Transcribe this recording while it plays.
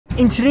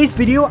In today's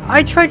video,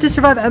 I tried to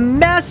survive a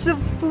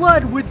massive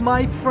flood with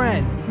my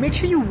friend. Make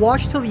sure you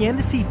watch till the end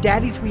to see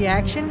Daddy's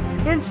reaction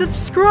and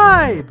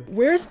subscribe.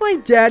 Where's my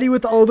daddy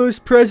with all those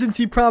presents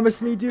he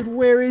promised me, dude?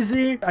 Where is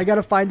he? I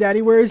gotta find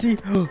Daddy. Where is he?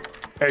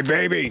 Hey,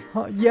 baby.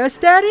 Yes,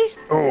 Daddy?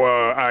 Oh,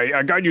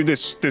 I got you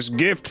this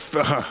gift.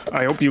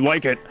 I hope you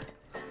like it.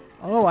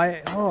 Oh,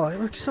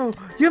 it looks so...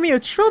 You got me a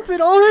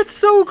trumpet. Oh, that's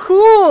so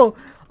cool.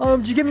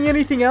 Did you get me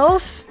anything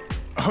else?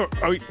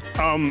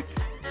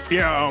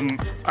 Yeah,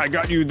 I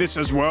got you this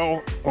as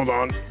well. Hold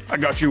on. I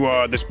got you,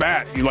 this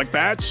bat. You like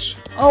bats?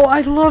 Oh,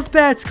 I love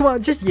bats. Come on,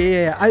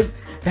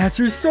 bats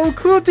are so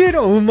cool, dude.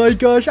 Oh my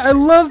gosh, I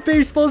love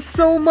baseball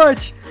so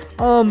much.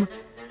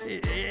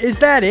 Is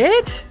that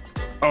it?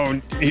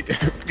 Oh,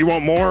 you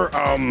want more?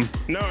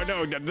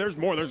 No, there's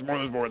more.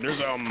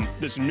 There's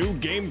this new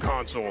game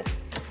console.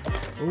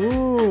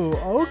 Ooh,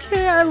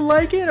 okay, I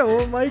like it.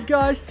 Oh my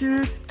gosh,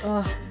 dude.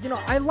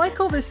 I like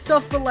all this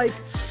stuff, but like,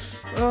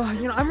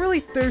 I'm really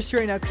thirsty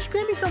right now. Could you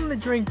grab me something to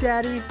drink,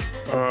 Daddy?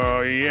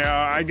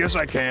 Yeah, I guess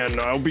I can.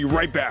 I'll be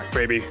right back,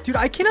 baby. Dude,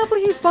 I cannot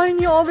believe he's buying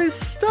me all this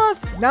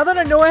stuff. Now that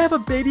I know I have a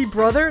baby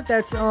brother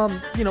that's,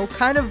 kind of,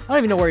 I don't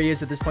even know where he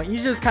is at this point.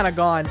 He's just kind of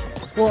gone.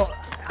 Well,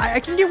 I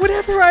can get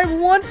whatever I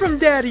want from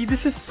Daddy.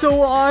 This is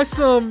so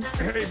awesome.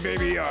 Hey,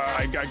 baby,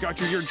 I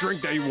got you your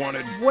drink that you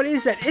wanted. What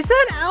is that? Is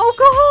that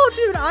alcohol?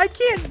 Dude, I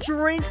can't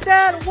drink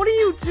that. What are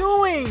you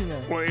doing?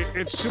 Well,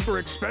 it's super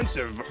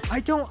expensive. I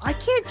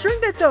can't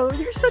drink that, though.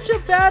 You're such a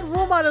bad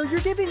role model.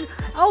 You're giving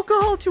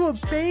alcohol to a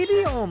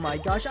baby? Oh, my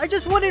gosh. I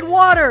just wanted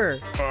water.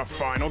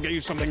 Fine. I'll get you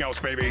something else,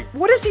 baby.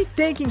 What is he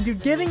thinking,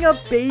 dude? Giving a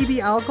baby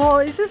alcohol?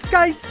 Is this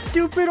guy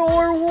stupid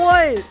or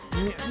what?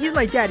 He's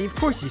my daddy. Of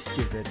course he's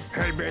stupid.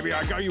 Hey, baby,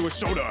 I got you a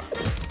soda.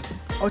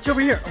 Oh, it's over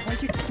here.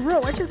 Why'd you have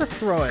to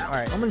throw it? All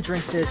right, I'm gonna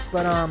drink this,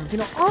 but,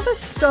 all this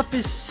stuff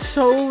is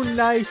so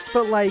nice,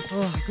 but, like,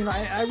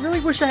 I really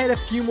wish I had a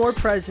few more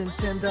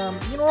presents and, a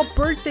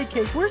birthday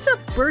cake. Where's that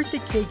birthday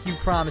cake you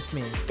promised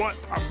me? What?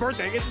 A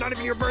birthday? It's not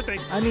even your birthday.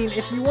 I mean,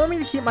 if you want me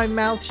to keep my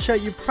mouth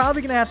shut, you're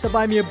probably gonna have to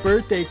buy me a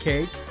birthday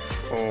cake.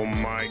 Oh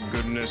my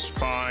goodness,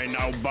 fine.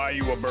 I'll buy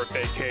you a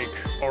birthday cake.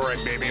 All right,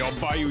 baby, I'll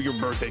buy you your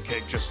birthday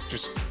cake. Just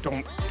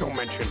don't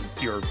mention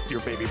your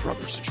baby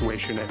brother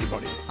situation to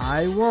anybody.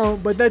 I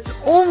won't, but that's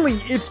only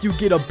if you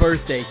get a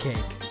birthday cake.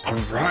 All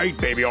right,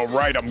 baby, all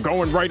right. I'm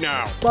going right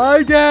now.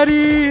 Bye,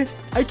 Daddy.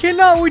 I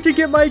cannot wait to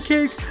get my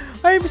cake.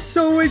 I am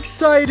so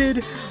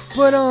excited.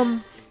 But,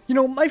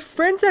 my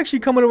friend's actually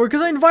coming over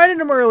because I invited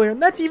him earlier,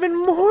 and that's even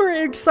more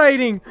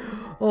exciting.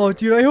 Oh,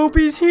 dude, I hope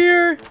he's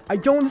here. I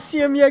don't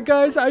see him yet,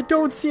 guys. I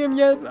don't see him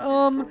yet.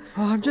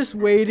 I'm just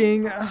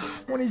waiting.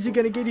 When is he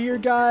gonna get here,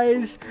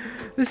 guys?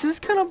 This is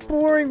kind of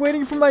boring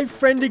waiting for my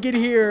friend to get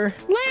here.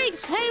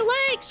 Legs! Hey,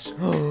 Legs!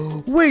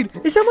 Wait,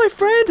 is that my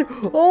friend?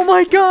 Oh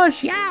my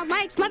gosh. Yeah,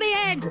 Legs, let me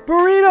in.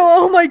 Burrito,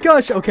 oh my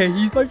gosh. Okay,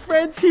 my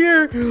friend's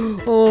here.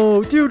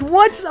 Oh, dude,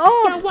 what's up?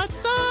 Yeah,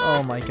 what's up?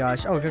 Oh my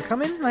gosh. Oh,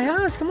 come in my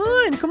house. Come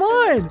on, come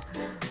on.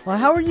 Well,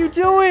 how are you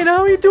doing? How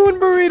are you doing,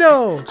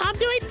 Burrito? I'm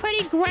doing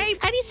pretty great.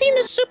 Have you seen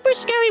the super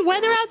scary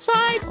weather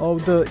outside? Oh,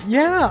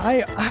 yeah,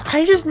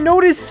 I just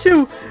noticed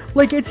too.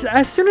 Like, it's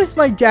as soon as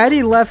my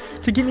daddy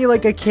left to give me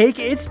like a cake,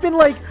 it's been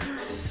like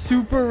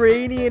super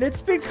rainy and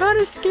it's been kind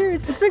of scary.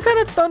 It's been kind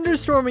of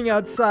thunderstorming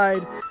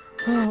outside.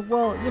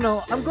 Well,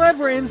 I'm glad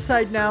we're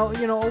inside now,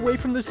 away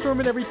from the storm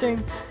and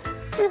everything.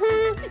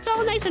 It's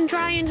all nice and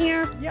dry in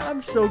here. Yeah,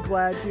 I'm so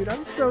glad, dude.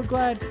 I'm so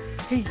glad.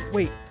 Hey,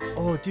 wait.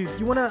 Oh, dude,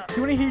 you wanna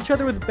hit each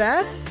other with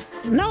bats?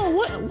 No,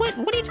 what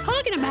are you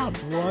talking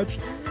about? Watch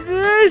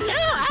this.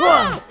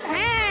 Oh,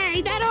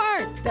 hey, that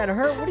hurt. That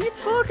hurt? What are you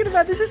talking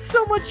about? This is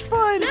so much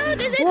fun. No,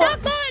 this is not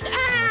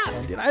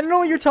fun. Dude, I don't know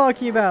what you're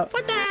talking about.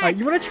 What the heck? All right,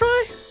 you wanna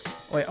try?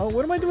 Wait,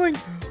 what am I doing?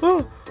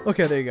 Oh,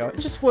 okay, there you go. It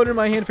just floated in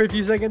my hand for a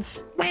few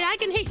seconds. Wait, I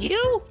can hit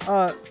you?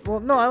 Well,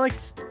 no, I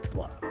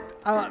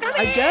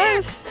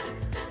guess.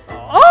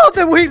 Oh,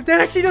 wait, that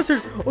actually does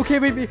hurt. Okay,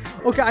 baby.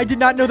 Okay, I did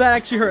not know that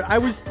actually hurt. I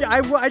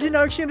did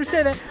not actually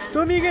understand that.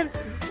 Don't hit me again.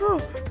 Oh,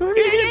 don't hit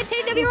me again. You're gonna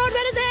take up your own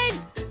medicine.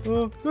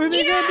 Oh, don't hit me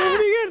again. Don't hit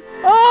me again.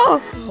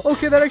 Oh,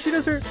 okay, that actually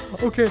does hurt.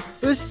 Okay,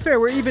 this is fair.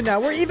 We're even now.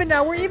 We're even.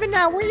 Come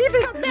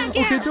back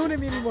here. Okay, don't hit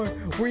me anymore.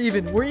 We're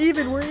even.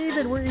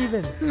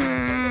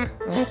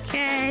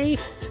 Okay.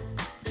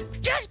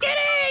 Just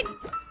kidding.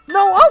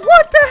 No,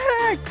 what the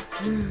heck?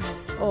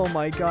 Oh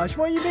my gosh,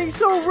 why are you being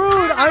so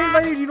rude? I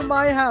invited you to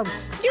my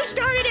house. You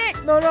started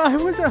it. No, I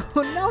wasn't.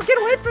 No, get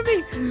away from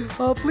me.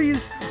 Oh,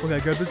 please. Okay,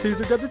 grab the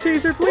taser,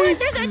 please.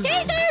 Wait, there's a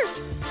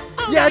taser.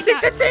 Oh yeah, take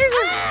the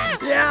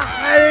taser.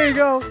 Yeah, there you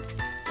go.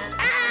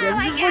 Yeah,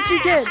 this is what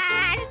you get.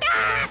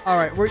 Stop. All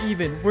right, we're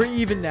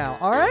even now.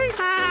 All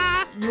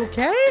right? You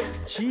okay?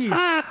 Jeez.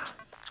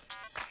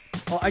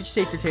 Oh, I just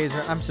ate the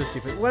taser. I'm so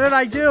stupid. What did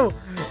I do?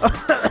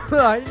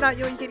 I did not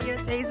know you could eat a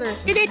taser.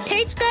 Did it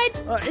taste good?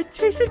 It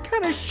tasted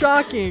kind of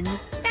shocking.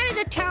 That is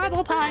a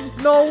terrible pun.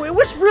 No, it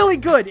was really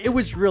good. It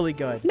was really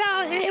good.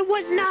 No, it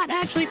was not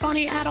actually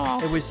funny at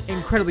all. It was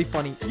incredibly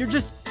funny. You're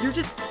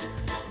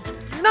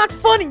not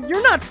funny.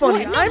 You're not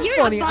funny. What? No, I'm you're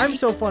funny. not funny. I'm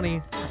so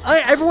funny.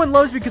 Everyone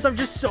loves me because I'm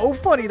just so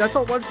funny. That's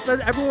all.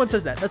 Everyone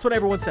says that. That's what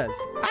everyone says.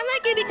 I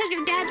like you because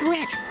your dad's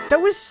rich.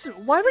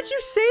 Why would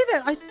you say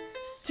that?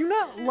 Do you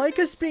not like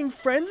us being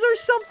friends or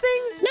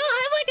something? No,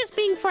 I like us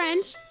being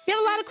friends. You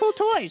have a lot of cool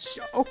toys.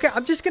 Okay,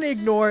 I'm just gonna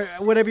ignore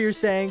whatever you're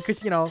saying,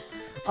 because,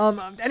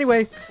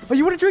 anyway. Oh,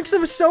 you want to drink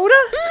some soda?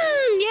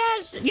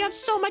 Yes. You have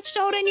so much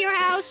soda in your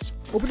house.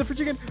 Open the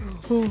fridge again.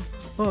 Oh,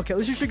 okay,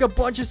 let's just drink a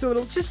bunch of soda.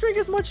 Let's just drink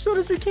as much soda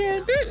as we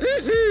can.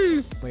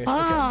 Wait,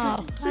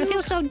 Oh, I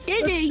feel so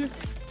dizzy.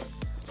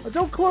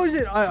 Don't close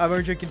it. I'm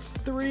already drinking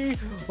 3.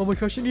 Oh my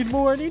gosh, I need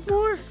more. I need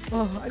more.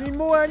 Oh, I need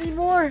more. I need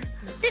more.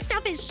 This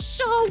stuff is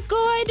so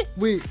good.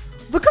 Wait,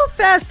 look how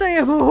fast I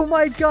am. Oh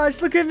my gosh,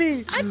 look at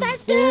me. I'm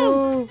fast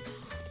too.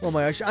 Oh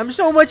my gosh, I'm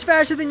so much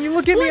faster than you.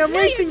 Look at me, I'm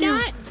racing you.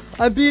 Not.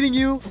 I'm beating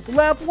you.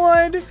 Lap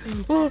 1,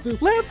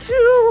 lap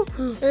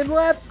 2, and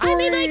lap 3. I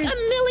made like a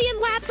million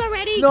laps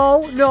already.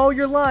 No,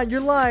 you're lying.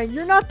 You're lying.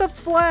 You're not the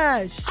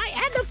Flash. I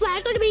am the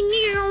Flash. Look at me.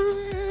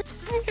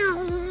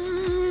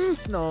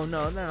 No,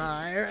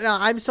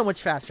 I'm so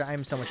much faster.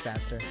 I'm so much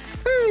faster.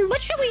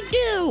 What should we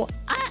do?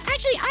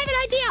 Actually, I have an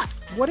idea.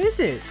 What is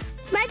it?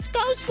 Let's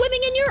go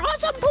swimming in your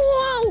awesome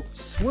pool.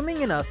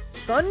 Swimming in a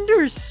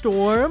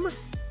thunderstorm?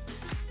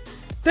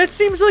 That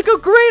seems like a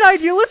great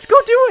idea. Let's go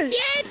do it.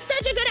 Yeah, it's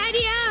such a good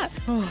idea.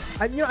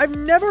 I've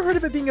never heard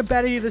of it being a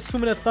bad idea to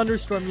swim in a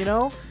thunderstorm,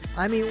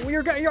 I mean,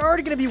 you're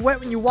already going to be wet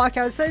when you walk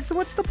outside, so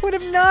what's the point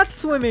of not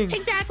swimming?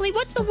 Exactly.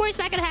 What's the worst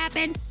that could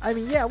happen? I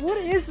mean, yeah, what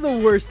is the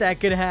worst that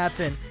could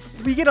happen?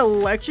 We get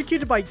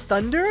electrocuted by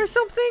thunder or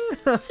something?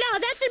 No,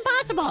 that's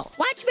impossible.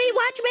 Watch me.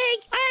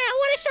 I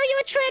want to show you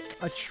a trick.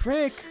 A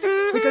trick?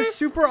 Like a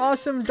super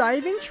awesome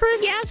diving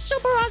trick? Yeah,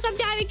 super awesome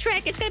diving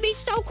trick. It's going to be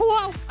so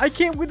cool. I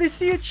can't wait to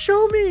see it.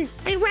 Show me.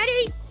 Are you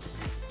ready?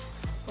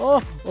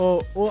 Oh,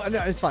 no,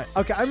 it's fine.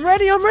 Okay, I'm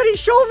ready.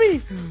 Show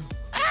me.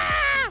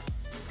 Ah!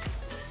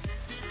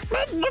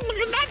 My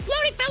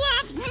floaty fell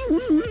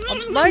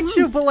off. Mine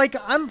too, but like,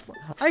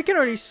 I can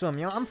already swim,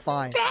 I'm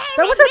fine.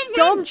 That was a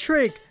dumb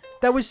trick.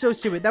 That was so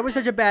stupid. That was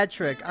such a bad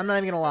trick. I'm not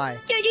even gonna lie.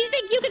 Yeah, do you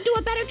think you could do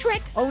a better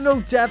trick? Oh, no,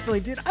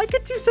 definitely, dude. I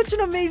could do such an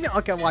amazing...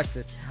 Okay, watch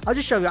this. I'll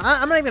just show you.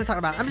 I'm not even gonna talk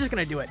about it. I'm just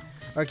gonna do it.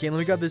 Okay, let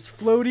me grab this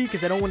floaty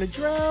because I don't want to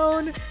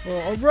drown. Oh,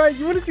 all right,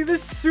 you want to see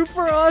this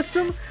super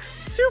awesome,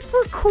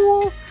 super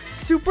cool,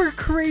 super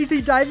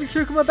crazy diving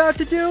trick I'm about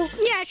to do?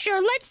 Yeah,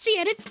 sure. Let's see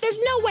it. There's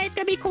no way it's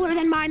gonna be cooler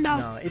than mine, though.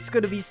 No, it's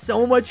gonna be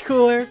so much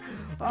cooler.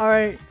 All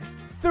right,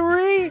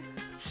 3,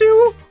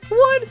 2,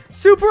 1,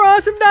 super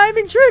awesome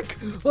diving trick.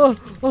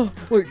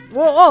 Wait,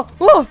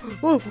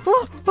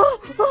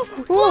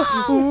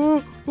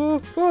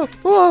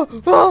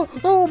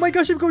 oh my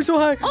gosh, I'm going so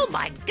high. Oh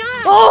my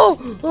god.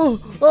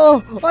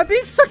 I'm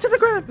being sucked to the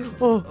ground.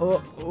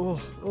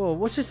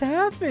 What just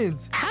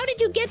happened? How did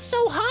you get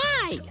so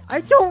high?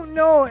 I don't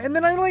know. And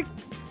then I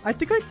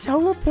think I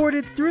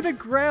teleported through the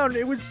ground.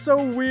 It was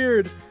so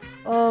weird.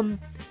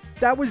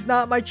 That was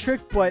not my trick,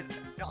 but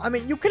I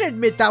mean, you can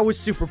admit that was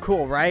super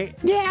cool, right?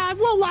 Yeah, I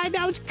won't lie,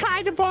 that was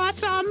kind of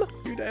awesome.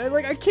 Dude,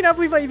 I cannot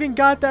believe I even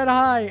got that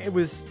high. It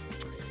was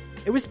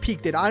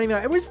peak, dude. I don't even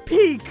know. It was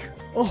peak.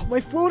 Oh,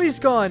 my floaty's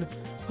gone.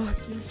 Oh,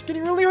 dude, it's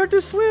getting really hard to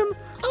swim.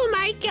 Oh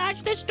my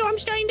gosh, the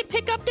storm's starting to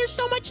pick up. There's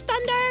so much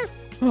thunder.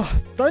 Oh,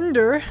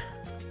 thunder?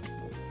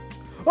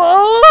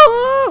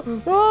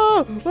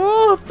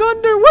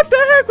 Thunder! What the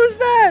heck was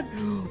that?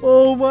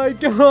 Oh my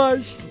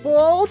gosh.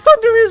 Oh,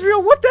 thunder is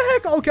real. What the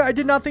heck? Okay, I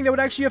did not think that would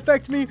actually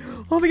affect me.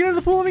 Oh, let me get out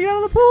of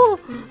the pool.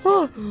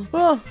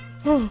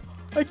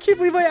 I can't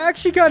believe I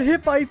actually got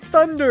hit by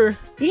thunder.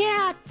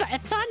 Yeah,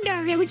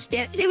 thunder. It was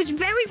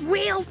very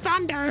real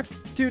thunder.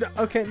 Dude,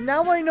 okay,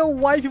 now I know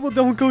why people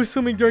don't go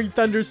swimming during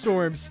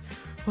thunderstorms.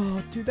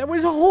 Oh, dude, that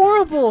was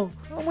horrible.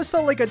 I almost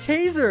felt like a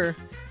taser.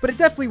 But it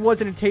definitely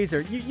wasn't a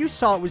taser. You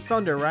saw it was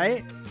thunder,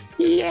 right?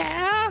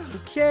 Yeah.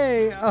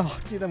 Okay. Oh,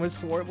 dude, that was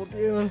horrible,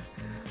 dude.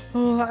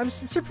 Oh, I'm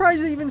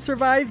surprised I even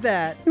survived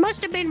that.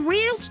 Must have been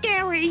real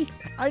scary.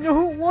 I know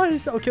who it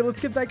was. Okay,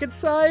 let's get back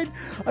inside.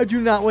 I do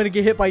not want to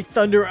get hit by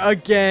thunder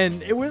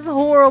again. It was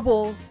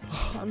horrible.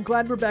 Oh, I'm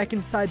glad we're back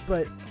inside,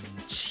 but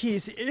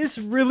jeez, it is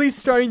really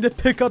starting to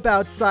pick up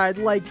outside.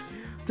 Like,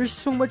 there's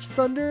so much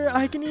thunder.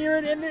 I can hear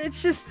it, and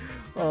it's just...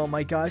 Oh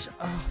my gosh,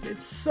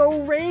 it's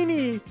so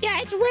rainy. Yeah,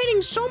 it's raining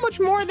so much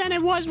more than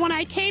it was when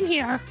I came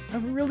here.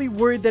 I'm really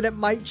worried that it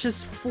might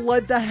just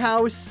flood the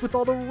house with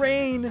all the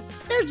rain.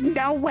 There's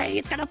no way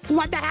it's gonna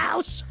flood the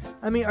house.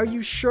 I mean, are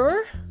you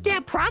sure?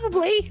 Yeah,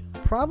 probably.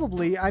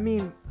 Probably. I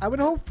mean, I would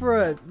hope for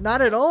a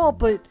not at all,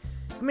 but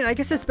I mean, I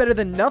guess it's better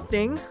than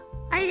nothing.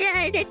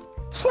 It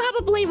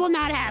probably will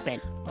not happen.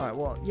 All right,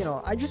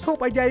 well, I just hope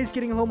my daddy's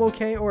getting home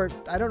okay, or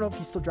I don't know if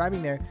he's still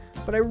driving there,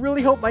 but I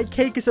really hope my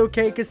cake is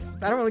okay, because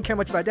I don't really care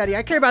much about daddy.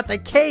 I care about the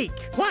cake.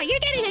 What, you're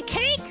getting a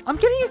cake? I'm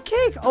getting a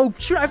cake. Oh,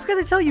 shoot, I forgot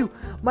to tell you.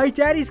 My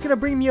daddy's going to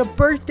bring me a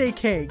birthday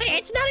cake. Hey,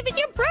 it's not even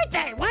your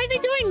birthday. Why is he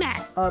doing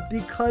that?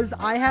 Because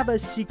I have a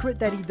secret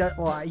that he doesn't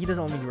want me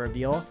to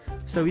reveal,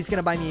 So he's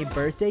gonna buy me a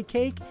birthday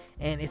cake,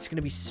 and it's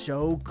gonna be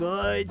so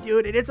good,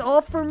 dude. And it's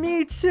all for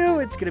me too.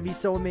 It's gonna be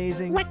so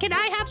amazing. What, can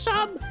I have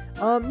some?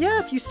 Yeah,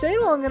 if you stay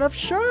long enough,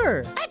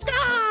 sure. Let's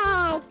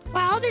go!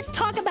 Well, this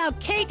talk about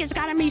cake has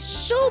gotten me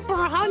super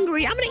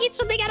hungry. I'm gonna eat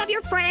something out of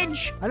your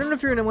fridge. I don't know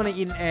if you're gonna want to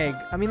eat an egg.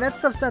 I mean, that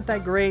stuff's not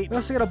that great. We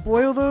also gotta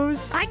boil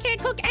those. I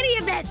can't cook any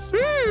of this.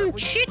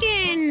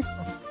 Chicken.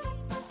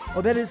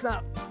 Oh, that is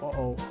not.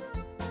 Uh-oh.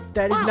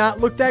 That did not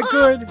look that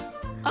good.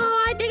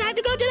 Oh, I think I have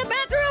to go to the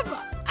bathroom.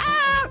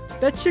 Ah!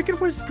 That chicken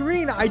was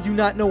green. I do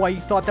not know why you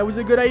thought that was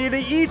a good idea to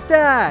eat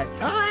that.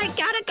 Oh, I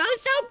gotta go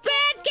so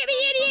bad. Get me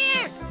in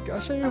here.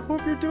 Gosh, I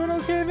hope you're doing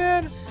okay,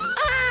 man.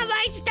 Ah,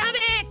 my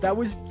stomach. That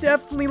was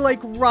definitely like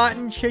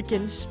rotten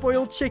chicken,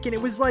 spoiled chicken.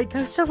 It was like,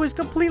 that stuff was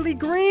completely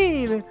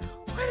green.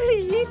 Why did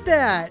he eat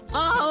that?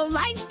 Oh,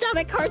 my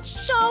stomach hurts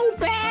so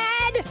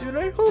bad. Dude,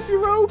 I hope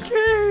you're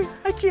okay.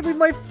 I can't believe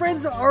my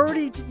friend's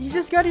already, he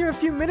just got here a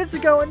few minutes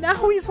ago and now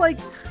he's like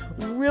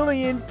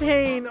really in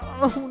pain.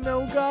 Oh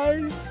no,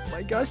 guys. Oh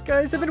my gosh,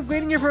 guys, I've been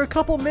waiting here for a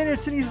couple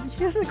minutes and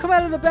he hasn't come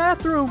out of the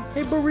bathroom.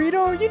 Hey,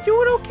 Burrito, are you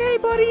doing okay,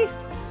 buddy?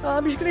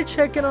 I'm just gonna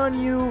check in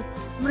on you.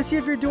 I'm gonna see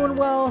if you're doing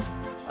well.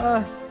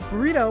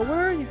 Burrito,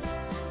 where are you?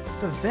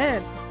 The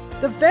vent.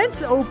 The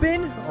vent's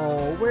open.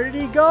 Oh, where did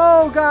he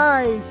go,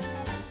 guys?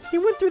 He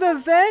went through the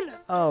vent?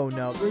 Oh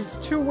no, there's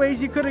two ways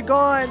he could have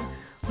gone.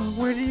 Oh,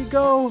 where did he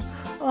go?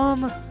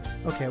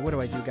 Okay, what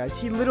do I do, guys?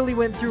 He literally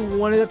went through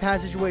one of the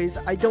passageways.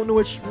 I don't know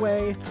which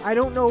way. I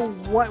don't know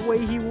what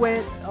way he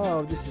went.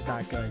 Oh, this is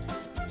not good.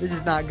 This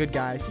is not good,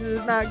 guys. This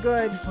is not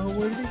good. Oh,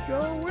 where did he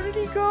go? Where did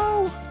he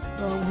go?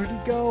 Oh, where did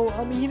he go?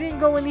 He didn't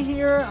go in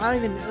here. I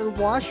don't even,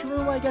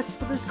 washroom, I guess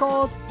is what this is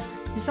called.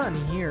 He's not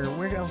in here.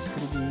 Where else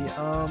could he be?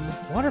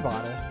 Water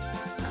bottle.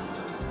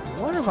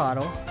 Water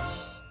bottle?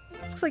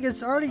 Looks like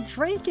it's already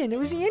drinking.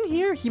 Was he in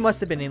here? He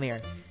must have been in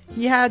here.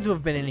 He had to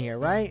have been in here,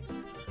 right?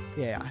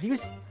 Yeah, he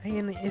was.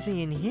 Is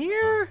he in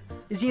here?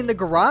 Is he in the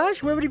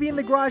garage? Where would he be in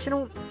the garage?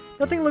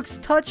 Nothing looks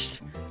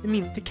touched. I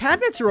mean, the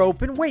cabinets are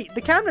open. Wait,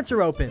 the cabinets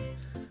are open.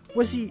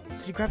 Did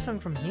he grab something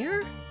from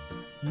here?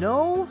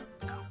 No?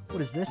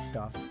 What is this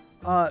stuff?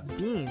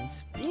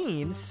 Beans.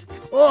 Beans?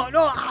 Oh,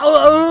 no.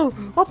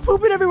 I'll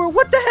poop it everywhere.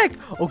 What the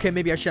heck? Okay,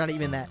 maybe I should not have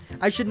eaten that.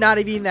 I should not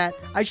have eaten that.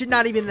 I should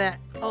not have eaten that.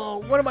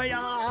 Oh, what am I?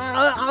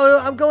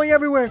 I'm going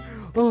everywhere.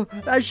 Oh,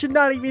 I should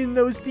not have eaten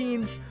those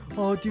beans.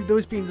 Oh, dude,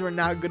 those beans were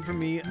not good for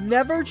me.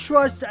 Never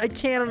trust a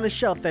can on a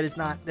shelf. That is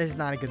not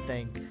a good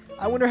thing.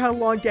 I wonder how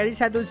long Daddy's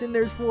had those in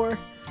there for.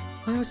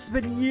 Oh, it's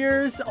been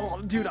years.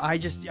 Oh, dude, I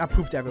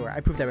pooped everywhere.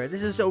 I pooped everywhere.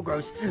 This is so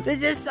gross.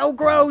 This is so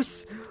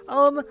gross.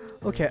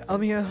 Okay,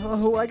 I'm here.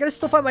 Oh, I gotta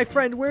still find my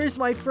friend. Where is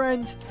my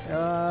friend?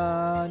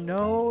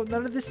 No,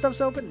 none of this stuff's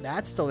open.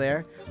 That's still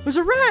there. There's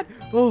a rat.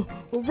 Oh,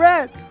 a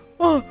rat.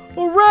 Oh,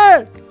 a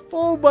rat.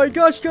 Oh my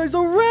gosh, guys, a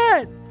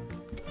rat.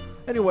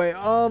 Anyway,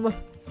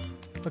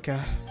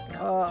 okay.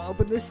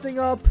 Open this thing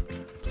up.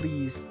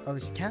 Please. Oh,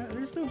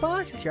 there's no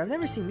boxes here. I've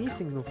never seen these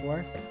things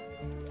before.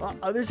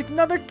 There's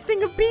another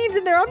thing of beans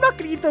in there. I'm not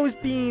gonna eat those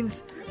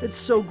beans. That's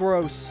so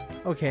gross.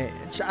 Okay,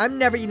 I'm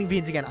never eating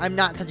beans again. I'm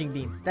not touching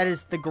beans. That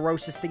is the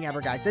grossest thing ever,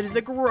 guys. That is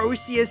the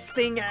grossest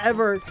thing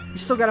ever. We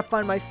still gotta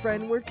find my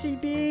friend. Where could he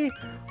be?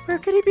 Where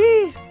could he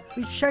be?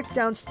 We checked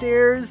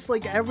downstairs,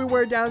 like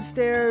everywhere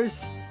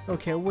downstairs.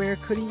 Okay, where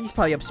could he? He's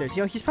probably upstairs.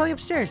 You know, he's probably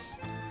upstairs.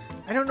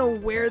 I don't know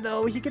where,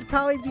 though. He could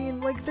probably be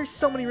in, like, there's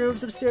so many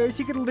rooms upstairs.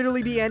 He could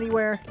literally be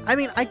anywhere. I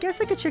mean, I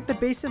guess I could check the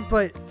basement,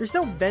 but there's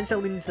no vents that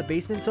lead into the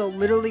basement, so it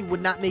literally would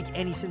not make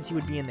any sense he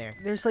would be in there.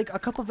 There's, like, a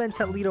couple vents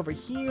that lead over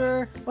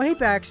here. Oh, hey,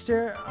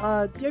 Baxter.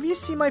 Have you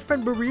seen my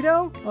friend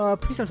Burrito?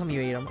 Please don't tell me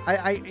you ate him.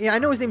 I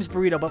know his name's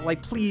Burrito, but,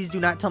 like, please do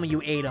not tell me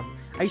you ate him.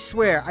 I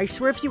swear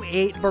if you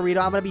ate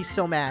Burrito, I'm gonna be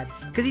so mad.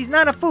 Because he's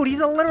not a food, he's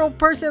a literal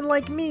person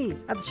like me.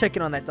 I have to check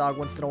in on that dog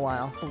once in a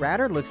while.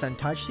 Ratter looks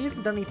untouched. He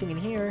hasn't done anything in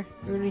here.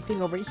 Or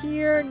anything over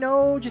here?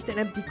 No, just an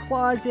empty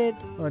closet.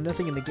 Oh,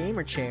 nothing in the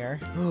gamer chair.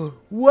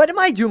 What am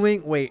I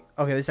doing? Wait,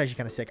 okay, this is actually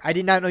kind of sick. I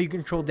did not know you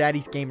control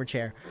Daddy's gamer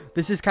chair.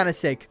 This is kind of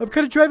sick. I'm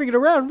kind of driving it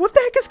around. What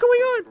the heck is going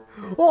on?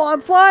 Oh,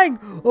 I'm flying.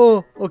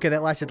 Oh, okay,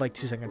 that lasted like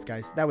 2 seconds,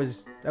 guys. That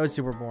was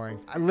super boring.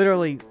 I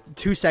literally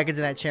 2 seconds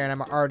in that chair and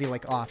I'm already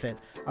like off it.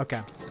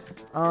 Okay.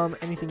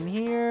 Anything in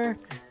here?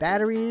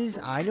 Batteries.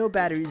 I know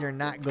batteries are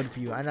not good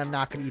for you, and I'm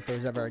not going to eat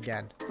those ever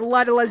again. It's a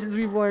lot of lessons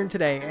we've learned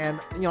today, and,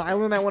 you know, I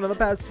learned that one in the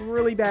past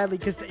really badly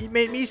because it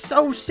made me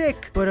so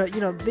sick. But,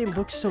 you know, they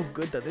look so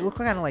good, though. They look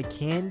kind of like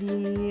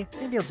candy.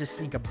 Maybe I'll just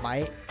sneak a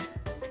bite.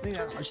 Maybe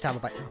I'll just have a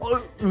bite.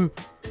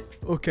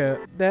 Okay.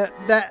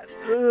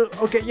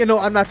 Okay, you know,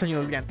 I'm not touching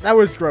those again. That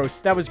was gross.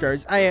 That was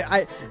gross.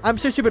 I'm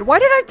so stupid. Why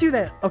did I do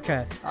that?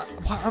 Okay.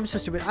 I'm so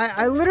stupid.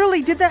 I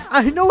literally did that.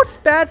 I know it's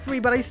bad for me,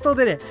 but I still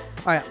did it.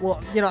 All right.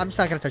 Well, you know, I'm just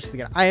not going to touch this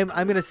again. I'm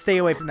going to stay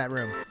away from that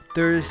room.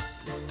 There's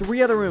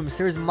 3 other rooms.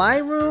 There's my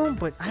room,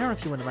 but I don't know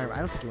if he went to my room. I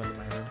don't think he went to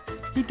my room.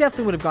 He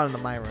definitely would have gone into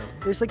my room.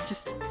 There's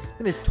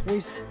at this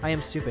toys. I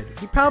am stupid.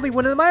 He probably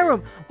went into my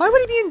room. Why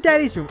would he be in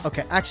Daddy's room?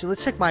 Okay, actually,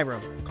 let's check my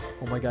room.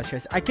 Oh my gosh,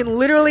 guys. I can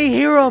literally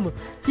hear him.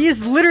 He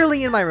is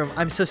literally in my room.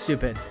 I'm so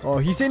stupid. Oh,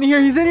 he's in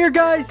here. He's in here,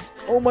 guys.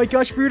 Oh my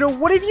gosh, Burrito.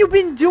 What have you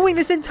been doing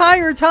this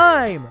entire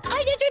time?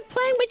 I just been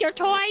playing with your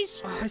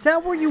toys. Is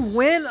that where you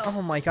went?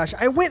 Oh my gosh.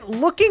 I went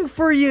looking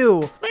for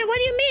you. Wait, what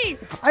do you mean?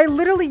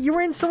 You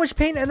were in so much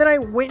pain, and then I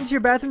went into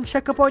your bathroom to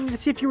check up on you to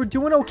see if you were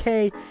doing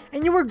okay,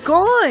 and you were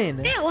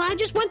gone. Yeah, well, I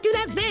just went through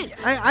that vent.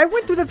 I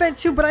went through the vent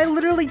too, but I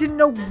literally didn't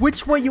know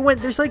which way you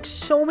went. There's like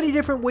so many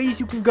different ways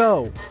you can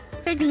go.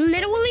 There's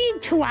literally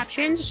 2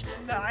 options.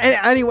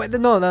 Anyway,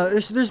 no,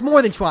 there's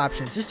more than 2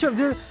 options.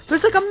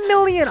 There's like a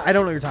million. I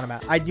don't know what you're talking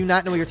about. I do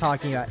not know what you're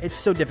talking about. It's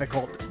so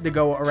difficult to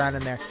go around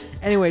in there.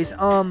 Anyways, do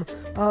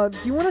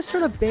you want to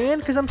start a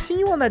band? Because I'm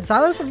seeing you on that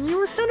xylophone. You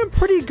were sounding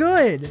pretty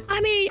good.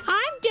 I mean,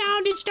 I'm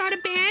down to start a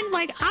band.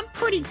 Like, I'm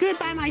pretty good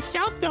by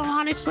myself, though,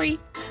 honestly.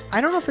 I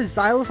don't know if a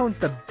xylophone's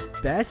the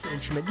best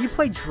instrument. Do you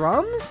play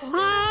drums?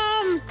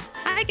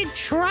 I could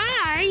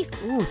try.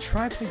 Ooh,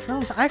 try play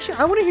drums. Actually,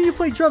 I want to hear you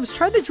play drums.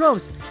 Try the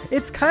drums.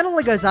 It's kind of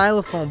like a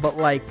xylophone, but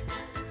like,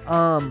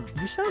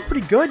 you sound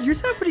pretty good. You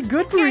sound pretty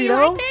good, Burrito. Yeah,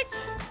 you like this?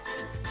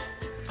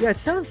 Yeah, it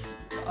sounds.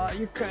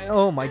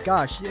 Oh my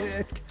gosh,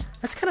 yeah,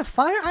 that's kind of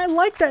fire. I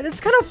like that.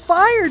 It's kind of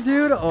fire,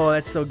 dude. Oh,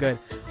 that's so good.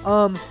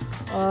 I'm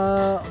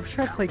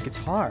trying to play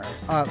guitar.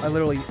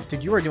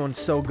 Dude, you are doing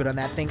so good on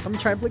that thing. Let me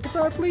try and play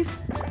guitar, please.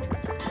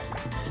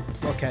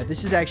 Okay,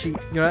 this is actually,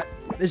 you know what?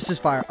 This is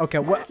fire. Okay,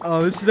 what?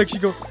 Oh, this is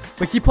actually go.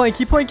 But keep playing,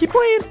 keep playing, keep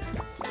playing.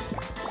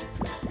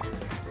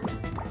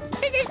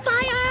 This is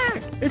fire.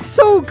 It's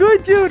so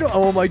good, dude.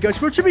 Oh my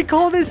gosh, what should we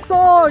call this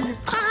song?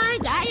 I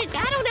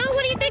don't know.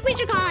 What do you think we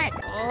should call it?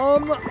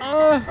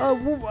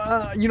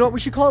 You know what we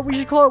should call it? We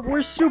should call it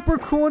 "We're Super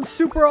Cool and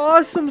Super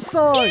Awesome"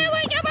 song. Yeah,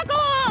 we're super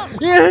cool.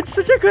 Yeah, it's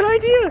such a good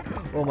idea.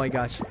 Oh my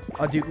gosh.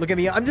 Oh, dude, look at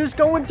me. I'm just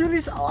going through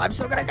these. Oh, I'm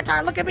so good at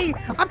guitar. Look at me.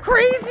 I'm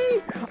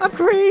crazy. I'm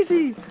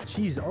crazy.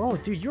 Jeez. Oh,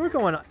 dude, you were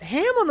going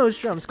ham on those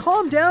drums.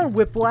 Calm down,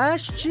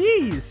 Whiplash.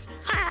 Jeez.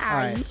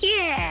 Right.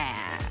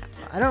 Yeah.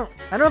 I don't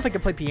know if I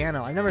can play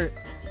piano. I never.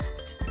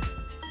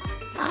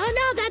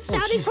 Oh no, that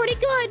sounded pretty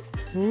good.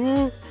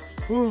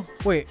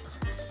 Wait.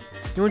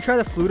 You want to try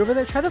the flute over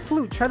there? Try the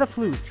flute. Try the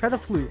flute. Try the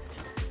flute.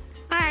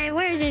 All right,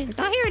 where is it?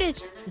 Oh, here it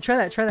is. Try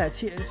that. Try that.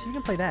 See, so you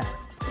can play that.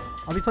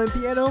 I'll be playing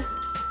piano.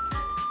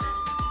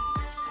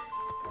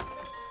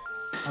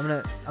 I'm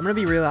gonna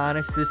be real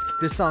honest.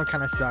 This song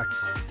kind of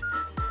sucks.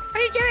 Are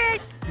you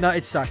serious? No,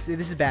 it sucks.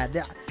 This is bad.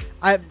 That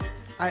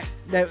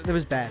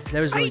was bad.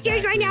 That was really bad. Are you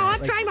serious right now?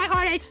 I'm trying my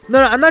hardest.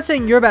 No, I'm not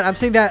saying you're bad. I'm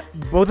saying that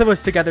both of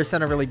us together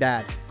sounded really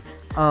bad.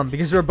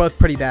 Because we're both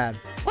pretty bad.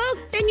 Well,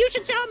 then you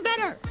should sound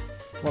better.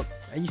 Well,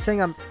 are you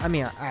saying I don't know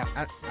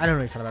what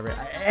you're talking about.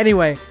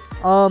 Anyway,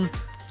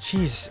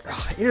 jeez,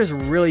 it is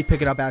really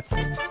picking up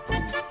outside.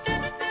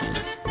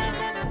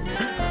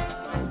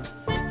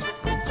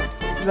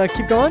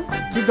 Keep going.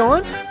 Keep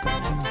going.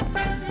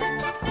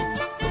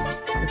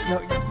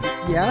 No,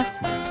 yeah.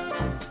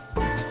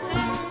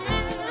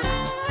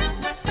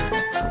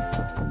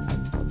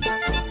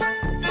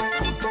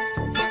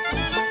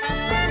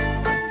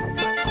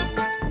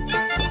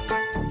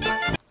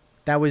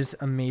 That was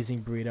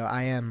amazing,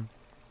 Burrito.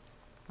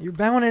 You're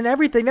bowing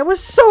everything. That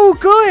was so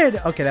good.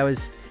 Okay, that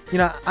was,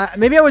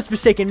 maybe I was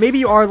mistaken. Maybe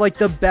you are like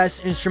the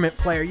best instrument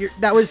player. You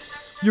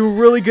were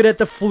really good at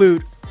the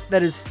flute.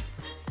 That was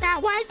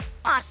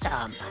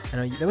awesome. I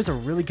know that was a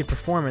really good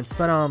performance,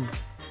 but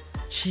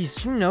jeez,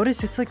 did you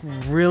notice it's like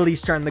really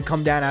starting to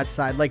come down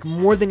outside, like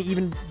more than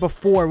even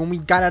before when we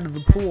got out of the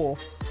pool.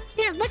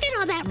 Yeah, look at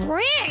all that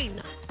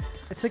rain.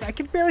 It's like I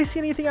can barely see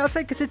anything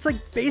outside because it's like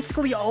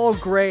basically all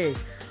gray.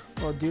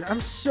 Oh, dude, I'm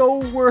so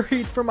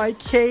worried for my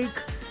cake.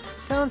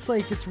 Sounds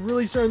like it's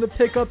really starting to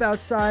pick up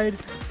outside.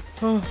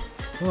 Oh,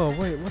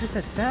 wait, what is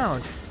that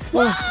sound?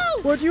 Whoa!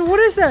 What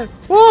is that?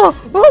 Oh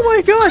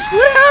my gosh,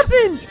 what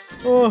happened?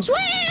 Swim!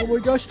 Oh my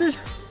gosh, get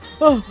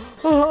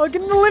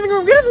in the living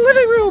room, get in the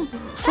living room.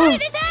 How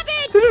did this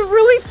happen? Did it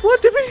really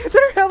flood? Did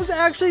our house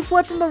actually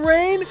flood from the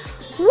rain?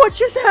 What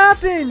just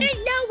happened?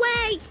 There's no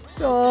way.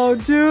 Oh,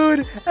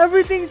 dude,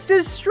 everything's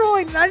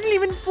destroyed, and I didn't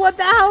even flood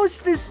the house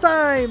this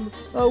time.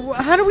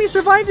 How do we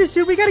survive this,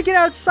 dude? We gotta get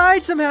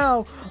outside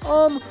somehow.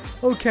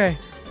 Okay.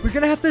 We're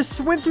gonna have to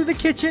swim through the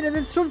kitchen and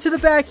then swim to the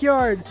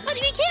backyard. But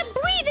we can't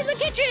breathe in the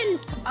kitchen.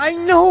 I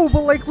know,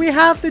 but like we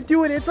have to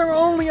do it. It's our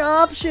only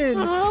option.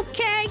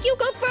 Okay, you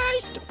go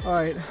first. All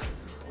right,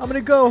 I'm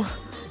gonna go.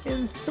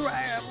 You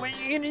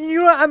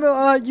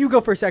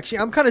go first. Actually,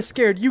 I'm kind of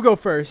scared. You go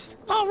first.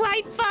 All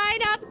right, fine.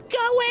 I'm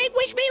going.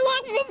 Wish me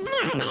luck.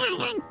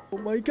 Oh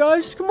my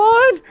gosh! Come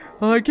on!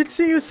 Oh, I can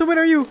see you. So when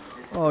are you?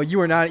 Oh, you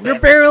are not. You're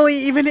barely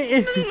even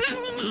in.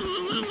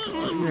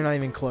 You're not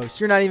even close.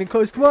 You're not even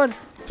close. Come on.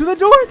 Through the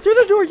door! Through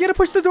the door! You gotta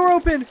push the door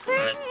open!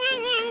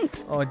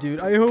 Oh, dude,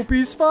 I hope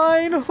he's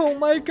fine. Oh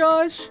my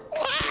gosh.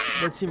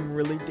 That seemed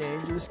really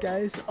dangerous,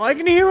 guys. Oh, I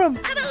can hear him!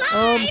 I'm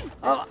alive!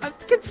 I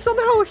can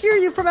somehow hear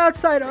you from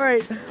outside.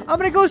 Alright, I'm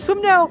gonna go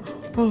swim now.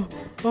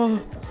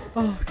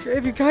 Oh,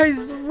 if you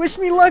guys wish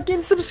me luck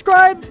and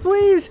subscribe,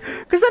 please,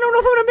 because I don't know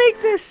if I'm gonna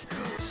make this.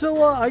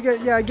 So,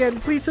 again,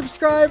 please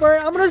subscribe. All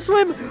right, I'm gonna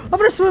swim.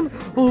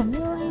 Oh,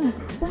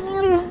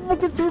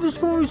 look at through the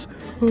skies.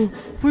 Oh,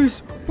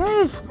 please.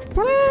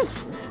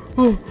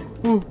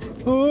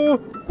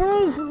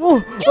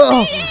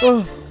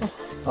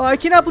 Oh, I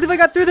cannot believe I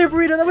got through there,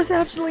 Burrito. That was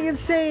absolutely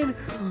insane.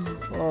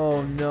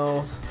 Oh,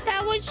 no.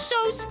 That was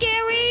so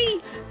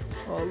scary.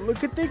 Oh,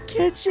 look at the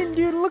kitchen,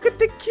 dude. Look at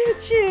the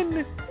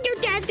kitchen. Your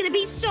dad's gonna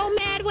be so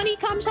mad when he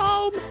comes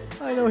home.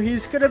 I know,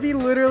 he's gonna be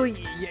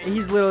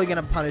he's literally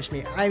gonna punish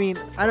me. I mean,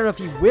 I don't know if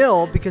he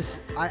will, because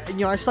I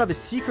still have a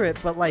secret,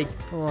 but like,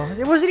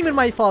 it wasn't even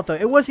my fault though.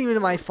 It wasn't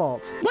even my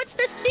fault. What's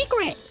the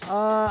secret?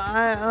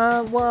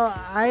 I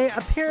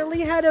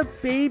apparently had a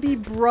baby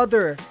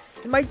brother.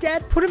 And my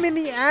dad put him in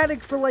the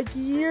attic for like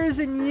years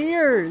and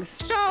years.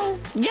 So,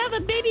 you have a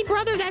baby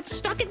brother that's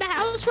stuck in the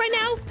house right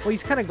now? Well,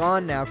 he's kind of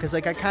gone now, because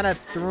like I kind of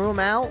threw him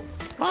out.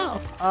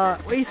 Oh.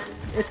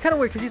 It's kind of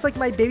weird, because he's like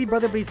my baby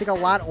brother, but he's like a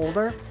lot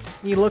older.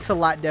 And he looks a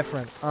lot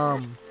different.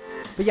 But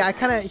yeah, he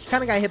kind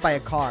of got hit by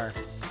a car.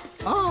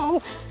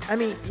 Oh. I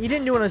mean, he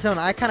didn't do it on his own.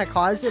 I kind of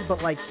caused it,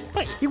 but like,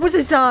 Wait. he was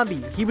a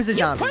zombie. He was a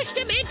zombie. You pushed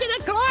him into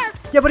the car?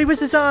 Yeah, but he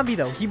was a zombie,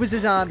 though. He was a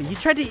zombie. He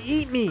tried to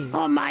eat me.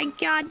 Oh my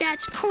god,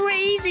 that's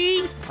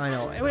crazy. I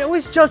know. It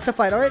was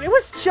justified, all right? It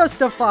was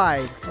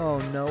justified. Oh,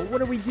 no. What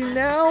do we do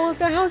now?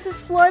 The house is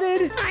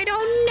flooded. I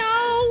don't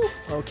know.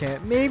 Okay,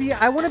 maybe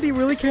I want to be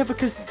really careful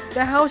because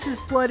the house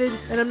is flooded,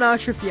 and I'm not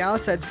sure if the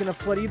outside's going to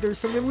flood either,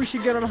 so maybe we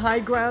should get on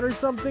high ground or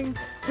something.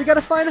 We got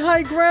to find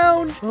high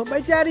ground. Oh,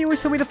 my daddy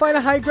always told me to find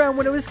a high ground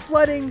when it was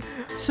flooding.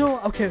 So,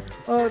 okay,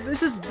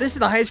 this is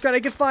the highest ground I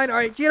can find. All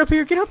right, get up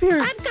here, get up here.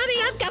 I'm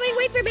coming,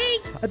 wait for me.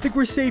 I think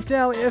we're safe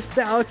now if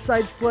the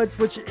outside floods,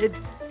 which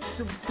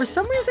for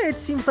some reason it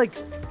seems like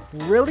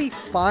really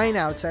fine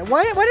outside.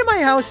 Why did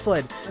my house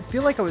flood? I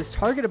feel like I was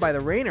targeted by the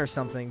rain or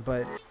something,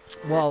 but,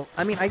 well,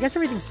 I mean, I guess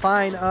everything's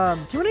fine. Do you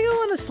want to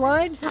go on a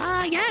slide?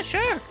 Yeah,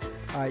 sure.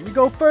 All right, you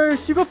go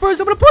first, I'm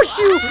gonna push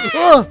you.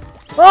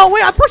 Oh,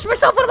 wait, I pushed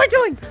myself, what am I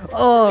doing?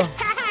 Oh.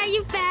 Haha,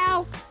 you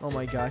fell. Oh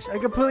my gosh, I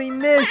completely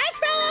missed. I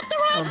fell off the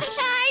wrong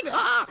side.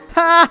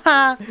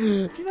 Ha!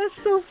 Dude, that's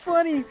so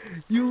funny.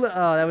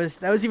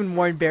 That was even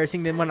more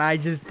embarrassing than what I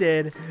just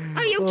did.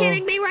 Are you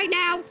kidding me right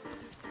now?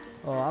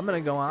 Oh, I'm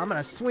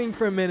gonna swing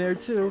for a minute or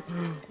two.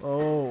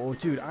 Oh,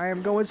 dude, I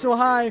am going so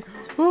high.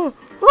 Oh,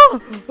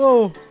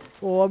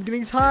 I'm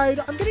getting tied.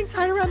 I'm getting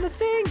tied around the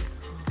thing.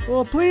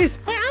 Oh, please.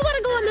 Wait, I want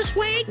to go on the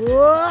swing.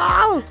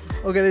 Whoa!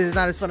 Okay, this is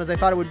not as fun as I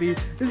thought it would be.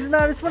 Wait,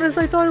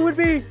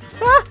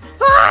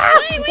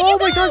 oh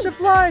my gosh, I'm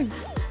flying.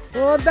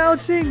 Oh, I'm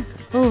bouncing.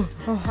 Oh,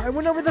 I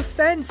went over the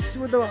fence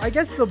with I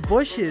guess the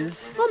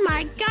bushes. Oh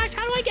my gosh,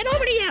 how do I get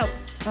over to you?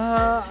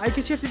 I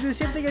guess you have to do the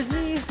same thing as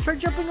me. Try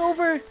jumping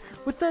over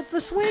with the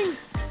swing.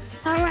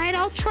 All right,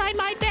 I'll try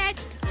my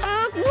best.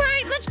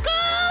 Right, let's go.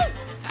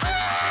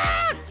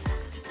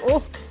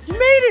 Oh, you made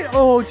it.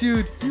 Oh,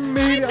 dude, you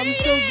made it. I'm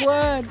so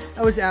glad.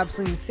 That was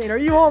absolutely insane. Are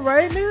you all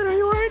right, man? Are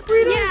you all right,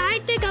 Burrito? Yeah,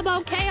 I think I'm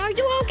okay. Are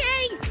you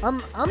okay?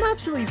 I'm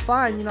absolutely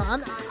fine. You know,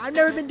 I've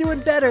never been doing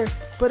better.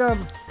 But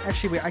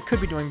actually, wait, I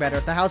could be doing better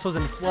if the house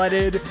wasn't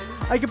flooded.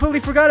 I completely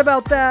forgot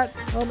about that.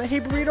 Hey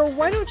Burrito,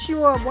 why don't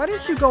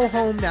you go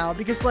home now?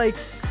 Because like,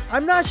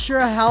 I'm not sure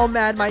how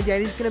mad my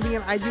daddy's gonna be,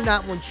 and I do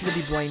not want you to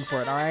be blamed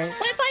for it. All right?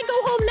 What if I go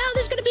home now?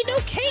 There's gonna be no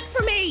cake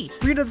for me.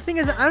 Burrito, the thing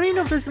is, I don't even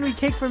know if there's gonna be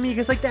cake for me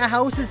because like the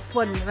house is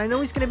flooding, and I know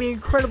he's gonna be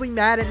incredibly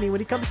mad at me when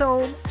he comes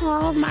home.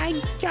 Oh my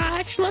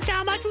gosh! Look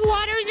how much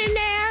water's in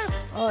there.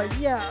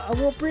 Yeah.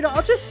 Well, Burrito,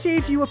 I'll just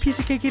save you a piece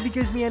of cake if he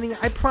gives me any.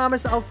 I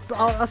promise,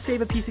 I'll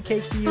save a piece of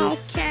cake for you.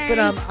 Okay. But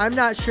I'm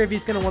not sure if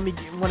he's gonna want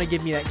to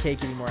give me that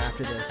cake anymore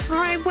after this. All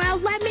right. Well,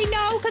 let me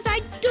know because I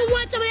do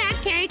want some of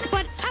that cake,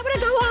 but I'm gonna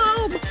go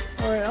home.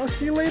 All right. I'll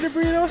see you later,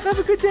 Burrito. Have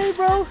a good day,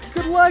 bro.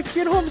 Good luck.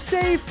 Get home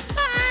safe.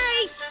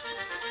 Bye.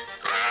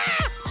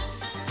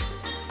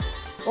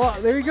 Oh,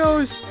 there he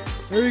goes.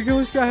 There he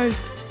goes,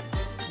 guys.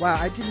 Wow,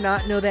 I did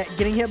not know that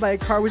getting hit by a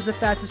car was the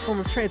fastest form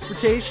of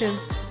transportation.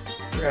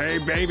 Hey,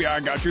 baby, I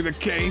got you the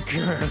cake.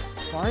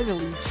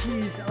 Finally,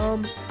 jeez.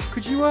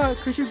 Could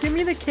you give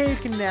me the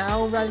cake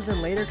now rather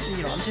than later?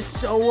 Cause I'm just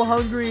so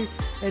hungry,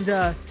 and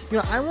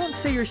I won't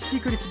say your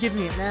secret if you give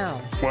me it now.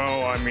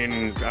 Well, I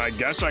mean, I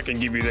guess I can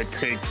give you the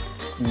cake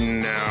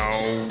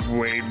now.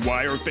 Wait,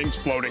 why are things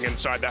floating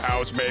inside the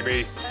house,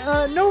 baby?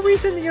 No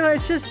reason.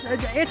 It's just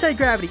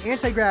anti-gravity.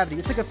 Anti-gravity.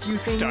 It's like a few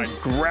things.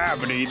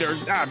 Anti-gravity?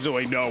 There's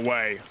absolutely no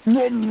way.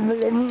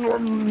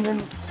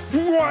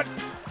 What?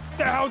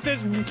 The house is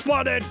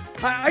flooded.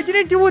 I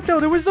didn't do it though.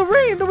 There was the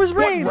rain. There was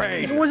rain. What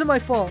rain? It wasn't my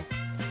fault.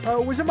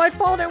 It wasn't my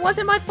fault. It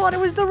wasn't my fault. It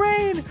was the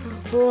rain.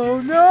 Oh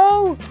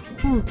no.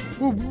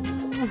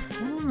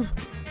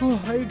 Oh,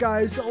 hey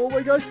guys. Oh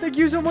my gosh. Thank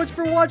you so much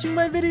for watching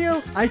my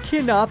video. I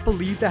cannot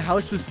believe the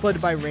house was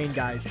flooded by rain,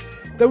 guys.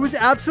 That was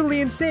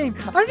absolutely insane.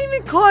 I didn't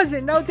even cause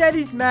it. Now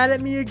Daddy's mad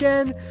at me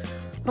again.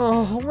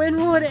 Oh, when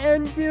will it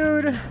end,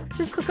 dude?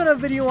 Just click on a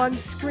video on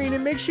screen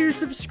and make sure you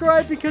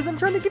subscribe because I'm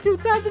trying to get to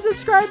 1,000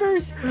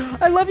 subscribers.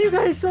 I love you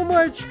guys so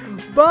much.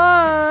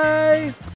 Bye.